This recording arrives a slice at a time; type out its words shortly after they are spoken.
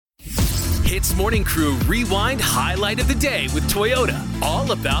HITZ Morning Crew Rewind Highlight of the Day with Toyota.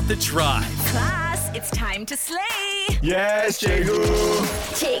 All about the drive. Class, it's time to slay. Yes, Cikgu.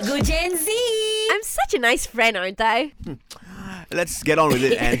 Cikgu Gen Z. I'm such a nice friend, aren't I? Let's get on with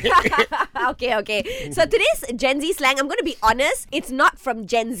it, Anne. Okay. So today's Gen Z slang, I'm going to be honest, it's not from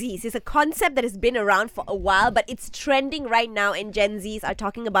Gen Zs. It's a concept that has been around for a while, but it's trending right now and Gen Zs are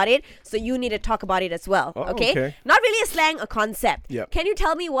talking about it. So you need to talk about it as well. Okay? Not really a slang, a concept. Yep. Can you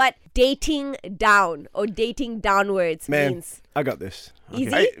tell me what dating down or dating downwards means? I got this.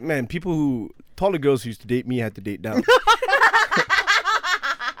 Easy? Taller girls who used to date me had to date down.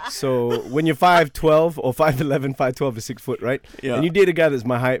 So when you're 5'12" or 5'11", 5'12" is 6 foot, right? Yeah. And you date a guy that's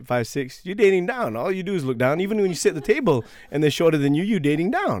my height, 5'6", you're dating down. All you do is look down. Even when you sit at the table and they're shorter than you, you're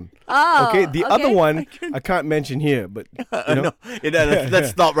dating down. Oh, okay. The other one I can't mention here, but No, let's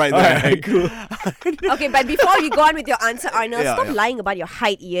stop right there. All right, cool. Okay, but before you go on with your answer, Arnold, Yeah, stop yeah. lying about your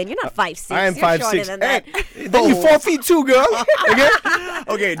height, Ian. You're not 5'6". I am You're shorter 5'6". than that. Then you're 4 feet 2, girl. Okay.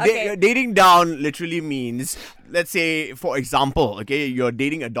 Okay, dating down literally means, let's say, for example, okay, you're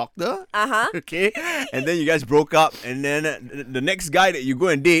dating a doctor. Okay, and then you guys broke up, and then the next guy that you go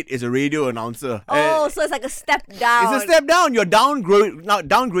and date is a radio announcer. Oh, so it's like a step down. It's a step down. You're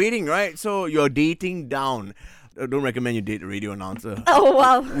downgrading, right? So you're dating down. I don't recommend you date a radio announcer. Oh,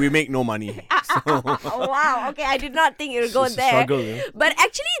 wow. We make no money. Oh, wow. Okay, I did not think you would go It's a there. struggle, yeah. But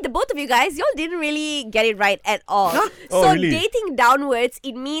actually, the both of you guys, y'all didn't really get it right at all. Oh, So really? dating downwards,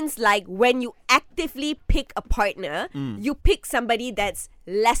 it means like when you actively pick a partner, you pick somebody that's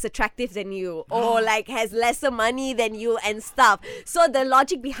less attractive than you or like has lesser money than you and stuff. So the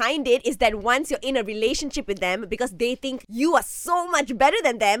logic behind it is that once you're in a relationship with them, because they think you are so much better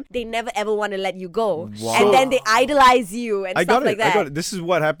than them, they never ever want to let you go. Wow. And then they idolize you and I stuff got like it. that. I got it. This is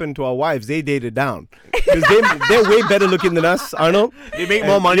what happened to our wives. They dated down. Because they're way better looking than us, Arnold. They make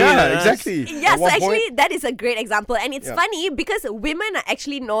more money than us. exactly. Yeah, At so one actually point- that is a great example, and it's Yeah. funny because women are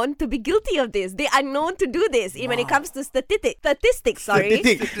actually known to be guilty of this. They are known to do this when it comes to statistics. Sorry. So,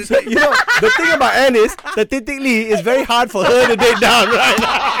 the thing about Anne is, statistically, it's very hard for her to date down, right?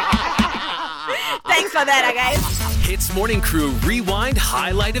 Thanks for that, guys. HITZ Morning Crew Rewind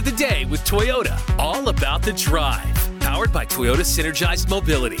Highlight of the Day with Toyota. All about the drive. Powered by Toyota Synergized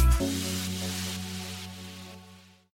Mobility.